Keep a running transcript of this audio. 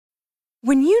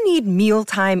When you need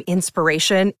mealtime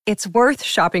inspiration, it's worth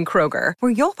shopping Kroger,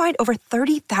 where you'll find over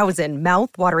 30,000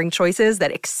 mouth-watering choices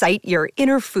that excite your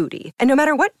inner foodie. And no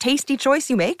matter what tasty choice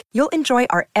you make, you'll enjoy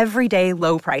our everyday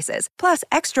low prices, plus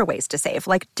extra ways to save,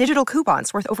 like digital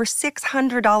coupons worth over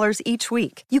 $600 each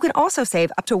week. You can also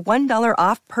save up to $1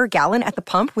 off per gallon at the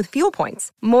pump with fuel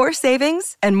points. More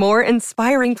savings and more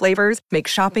inspiring flavors make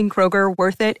shopping Kroger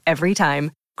worth it every time.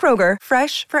 Kroger,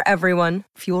 fresh for everyone.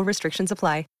 Fuel restrictions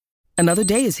apply. Another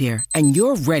day is here, and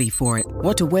you're ready for it.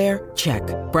 What to wear? Check.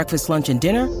 Breakfast, lunch, and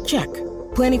dinner? Check.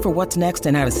 Planning for what's next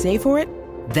and how to save for it?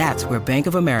 That's where Bank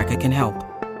of America can help.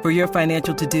 For your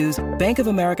financial to-dos, Bank of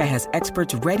America has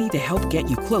experts ready to help get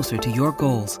you closer to your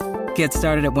goals. Get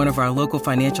started at one of our local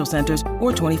financial centers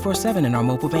or 24/7 in our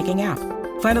mobile banking app.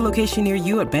 Find a location near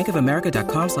you at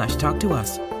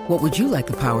bankofamerica.com/talktous. What would you like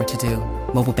the power to do?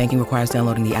 Mobile banking requires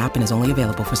downloading the app and is only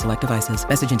available for select devices.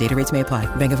 Message and data rates may apply.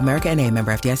 Bank of America N.A.,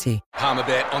 member FDIC.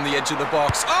 Palmerbet on the edge of the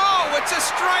box. Oh, it's a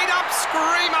straight-up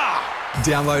screamer!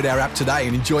 Download our app today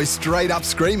and enjoy straight-up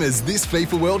screamers this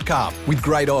FIFA World Cup with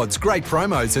great odds, great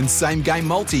promos and same-game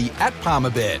multi at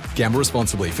Palmerbet. Gamble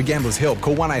responsibly. For Gamblers' Help,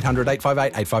 call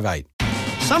 1-800-858-858.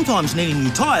 Sometimes needing new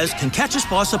tyres can catch us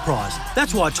by surprise.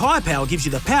 That's why Tyre Power gives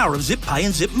you the power of Zip Pay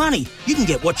and Zip Money. You can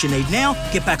get what you need now,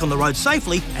 get back on the road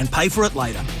safely and pay for it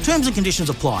later. Terms and conditions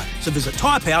apply. So visit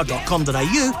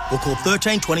tyrepower.com.au or call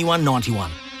 13 21 91.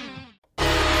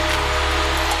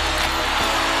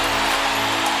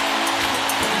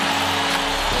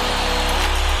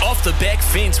 Off the Back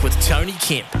Fence with Tony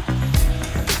Kemp.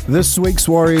 This week's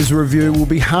Warriors review will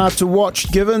be hard to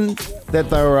watch given that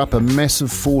they were up a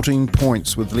massive 14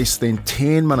 points with less than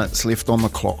 10 minutes left on the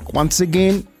clock. Once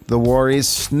again, the Warriors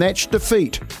snatched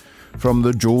defeat from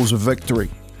the jaws of victory.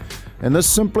 And this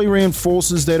simply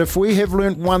reinforces that if we have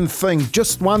learnt one thing,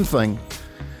 just one thing,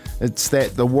 it's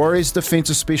that the Warriors' defence,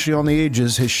 especially on the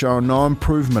edges, has shown no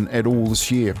improvement at all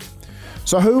this year.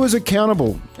 So who is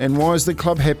accountable, and why is the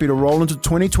club happy to roll into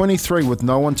 2023 with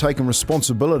no one taking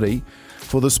responsibility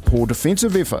for this poor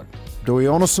defensive effort? Do we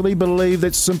honestly believe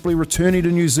that simply returning to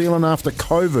New Zealand after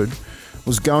COVID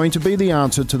was going to be the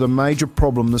answer to the major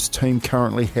problem this team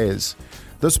currently has?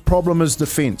 This problem is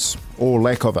defence, or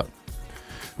lack of it.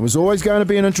 It was always going to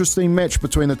be an interesting match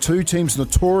between the two teams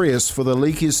notorious for the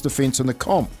leakiest defence in the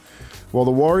comp. While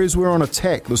the Warriors were on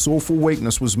attack, this awful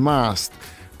weakness was masked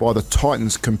by the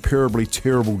Titans' comparably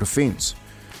terrible defence.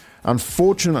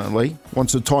 Unfortunately,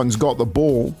 once the Titans got the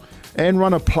ball and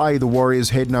run a play, the Warriors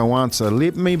had no answer.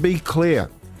 Let me be clear,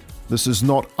 this is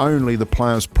not only the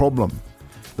players' problem.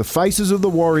 The faces of the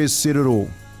Warriors said it all.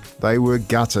 They were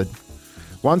gutted.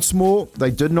 Once more, they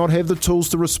did not have the tools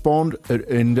to respond,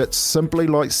 and it's simply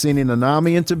like sending an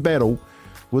army into battle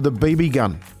with a BB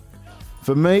gun.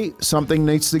 For me, something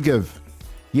needs to give.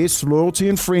 Yes, loyalty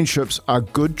and friendships are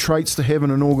good traits to have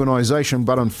in an organisation,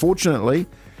 but unfortunately,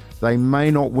 they may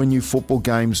not win you football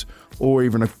games or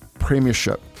even a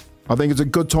premiership. I think it's a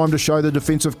good time to show the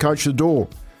defensive coach the door,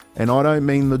 and I don't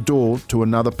mean the door to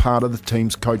another part of the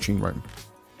team's coaching room.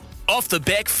 Off the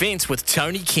Back Fence with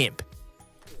Tony Kemp.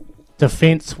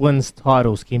 Defence wins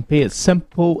titles, Kempy. It's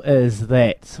simple as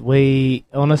that. We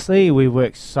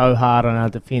worked so hard on our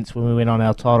defence when we went on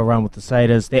our title run with the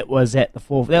Satyrs. That was at the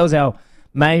fourth. That was our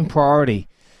main priority.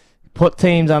 Put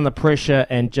teams under pressure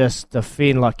and just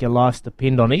defend like your lives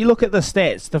depend on it. You look at the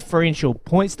stats,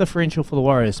 points differential for the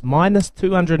Warriors, minus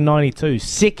 292,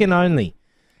 second only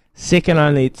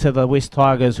to the West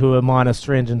Tigers, who are minus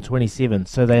 327.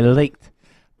 So they leaked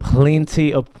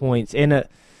plenty of points, and it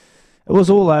was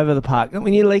all over the park.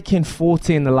 When you leak in 14 points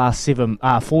in the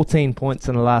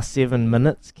last 7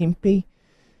 minutes, Kempy,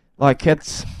 like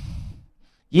it's...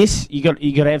 Yes, you got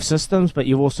to have systems, but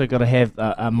you've also got to have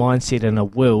a mindset and a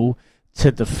will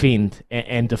to defend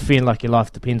and defend like your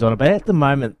life depends on it. But at the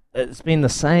moment, it's been the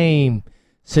same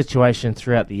situation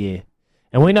throughout the year.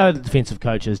 And we know the defensive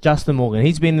coaches, Justin Morgan,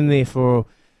 he's been in there for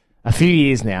a few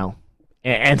years now,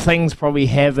 and things probably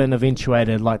haven't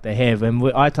eventuated like they have. And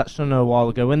I touched on it a while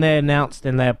ago. When they announced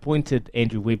and they appointed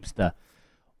Andrew Webster,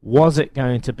 was it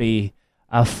going to be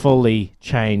a fully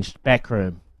changed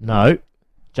backroom? No.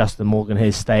 Justin Morgan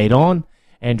has stayed on.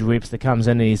 Andrew Webster comes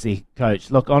in and he's the coach.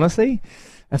 Look, honestly,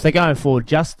 if they're going forward,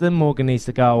 Justin Morgan needs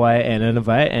to go away and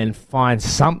innovate and find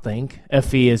something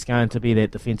if he is going to be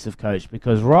that defensive coach.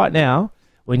 Because right now,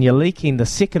 when you're leaking the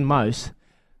second most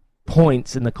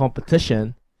points in the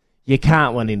competition, you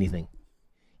can't win anything.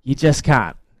 You just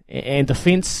can't. And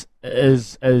defence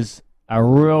is a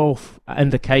real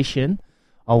indication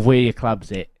of where your club's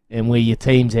at and where your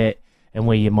team's at and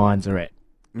where your minds are at.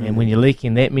 And when you're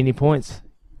leaking that many points,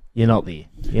 you're not there.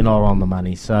 You're not on the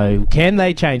money. So can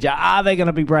they change? Are they going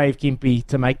to be brave, Kempe,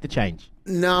 to make the change?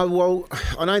 No, well,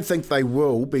 I don't think they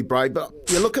will be brave. But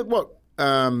you look at what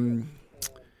the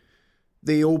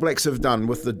All Blacks have done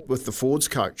with the forwards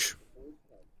coach.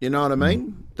 You know what I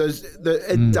mean?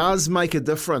 It does make a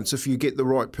difference if you get the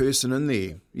right person in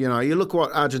there. You know, you look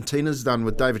what Argentina's done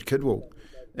with David Kidwell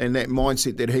and that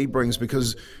mindset that he brings,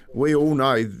 because we all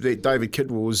know that David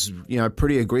Kidwell is,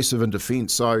 pretty aggressive in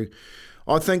defence. So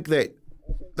I think that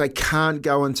they can't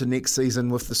go into next season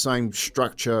with the same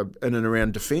structure in and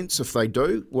around defence. If they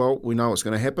do, well, we know what's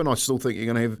going to happen. I still think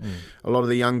you're going to have a lot of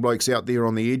the young blokes out there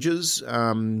on the edges.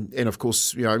 And, of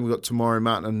course, we've got Tamari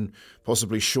Martin and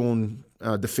possibly Sean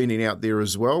defending out there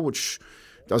as well, which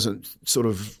doesn't sort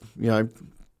of,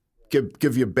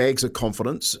 give you bags of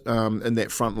confidence in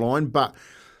that front line. But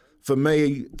for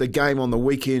me, the game on the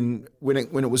weekend, when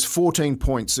it was 14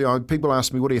 points, people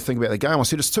ask me, what do you think about the game? I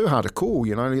said, it's too hard to call,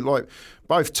 like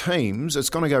both teams, it's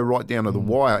going to go right down to the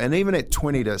wire. And even at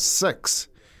 20-6,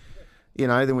 they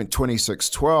went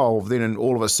 26-12, then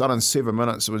all of a sudden, 7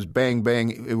 minutes, it was bang,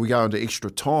 bang, we go into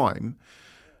extra time.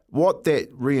 What that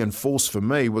reinforced for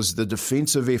me was the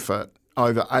defensive effort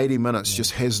over 80 minutes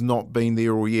just has not been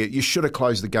there all year. You should have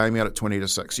closed the game out at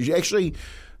 20-6.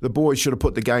 The boys should have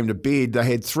put the game to bed. They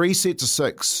had 3 sets of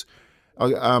 6,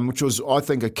 which was, I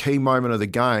think, a key moment of the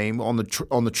game on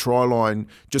the try line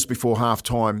just before half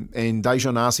time. And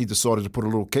Dejan Arce decided to put a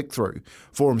little kick through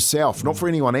for himself, not for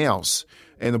anyone else.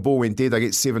 And the ball went dead. They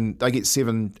get seven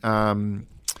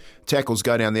tackles,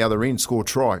 go down the other end, score a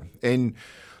try. And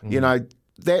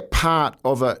that part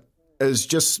of it is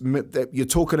just that you're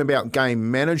talking about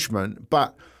game management,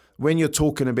 but when you're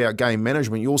talking about game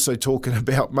management, you're also talking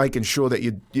about making sure that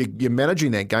you're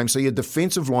managing that game so your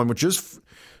defensive line, which is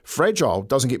fragile,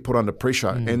 doesn't get put under pressure.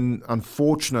 And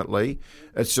unfortunately,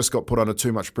 it's just got put under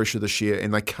too much pressure this year,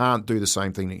 and they can't do the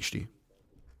same thing next year.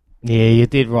 Yeah, you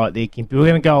did right there, Kempe. We're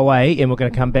going to go away and we're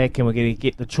going to come back and we're going to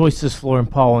get the choices, floor and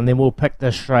poll, and then we'll pick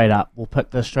this straight up. We'll pick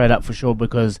this straight up for sure,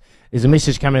 because there's a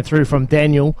message coming through from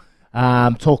Daniel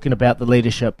talking about the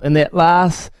leadership. In that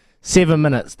last 7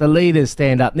 minutes, the leaders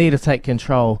stand up, need to take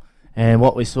control, and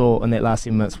what we saw in that last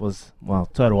 7 minutes was, well,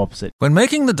 total opposite. When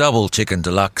making the double chicken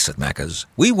deluxe at Macca's,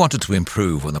 we wanted to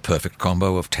improve on the perfect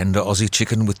combo of tender Aussie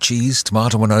chicken with cheese,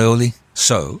 tomato and aioli.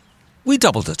 So, we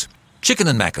doubled it. Chicken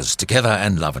and Macca's, together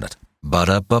and loving it.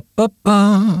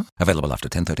 Ba-da-ba-ba-ba. Available after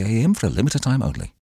 10:30 a.m. for a limited time only.